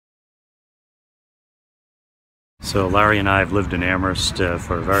So Larry and I have lived in Amherst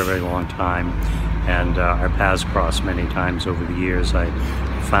for a very, very long time, and our paths crossed many times over the years. I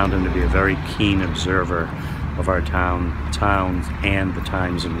found him to be a very keen observer of our towns and the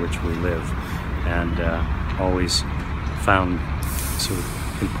times in which we live, and always found sort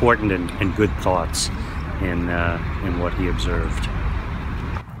of important and good thoughts in what he observed.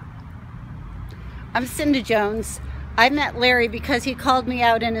 I'm Cinda Jones. I met Larry because he called me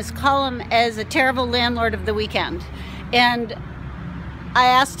out in his column as a terrible landlord of the weekend, and I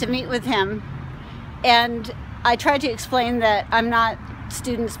asked to meet with him, and I tried to explain that I'm not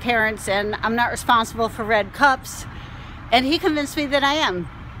students' parents and I'm not responsible for red cups, and he convinced me that I am.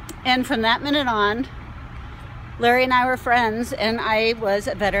 And from that minute on, Larry and I were friends, and I was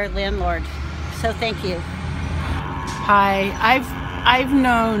a better landlord. So thank you. Hi, I've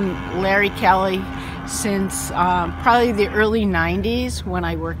known Larry Kelley since probably the early 90s when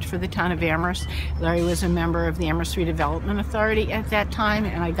I worked for the town of Amherst. Larry was a member of the Amherst Redevelopment Authority at that time,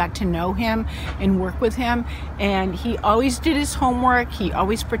 and I got to know him and work with him, and he always did his homework, he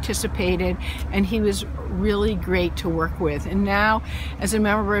always participated, and he was really great to work with. And now, as a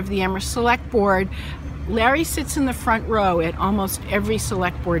member of the Amherst Select Board, Larry sits in the front row at almost every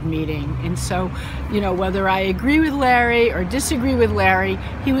select board meeting, and so, you know, whether I agree with Larry or disagree with Larry,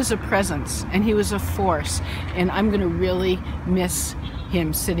 he was a presence and he was a force, and I'm going to really miss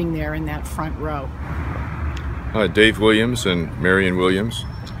him sitting there in that front row. Dave Williams and Marion Williams.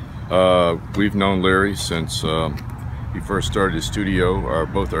 We've known Larry since he first started his studio.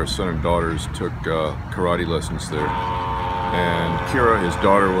 Both our son and daughters took karate lessons there. And Kira, his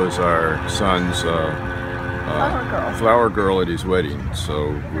daughter, was our son's flower girl at his wedding.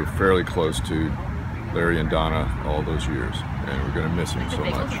 So we're fairly close to Larry and Donna all those years, and we're going to miss him so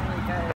much.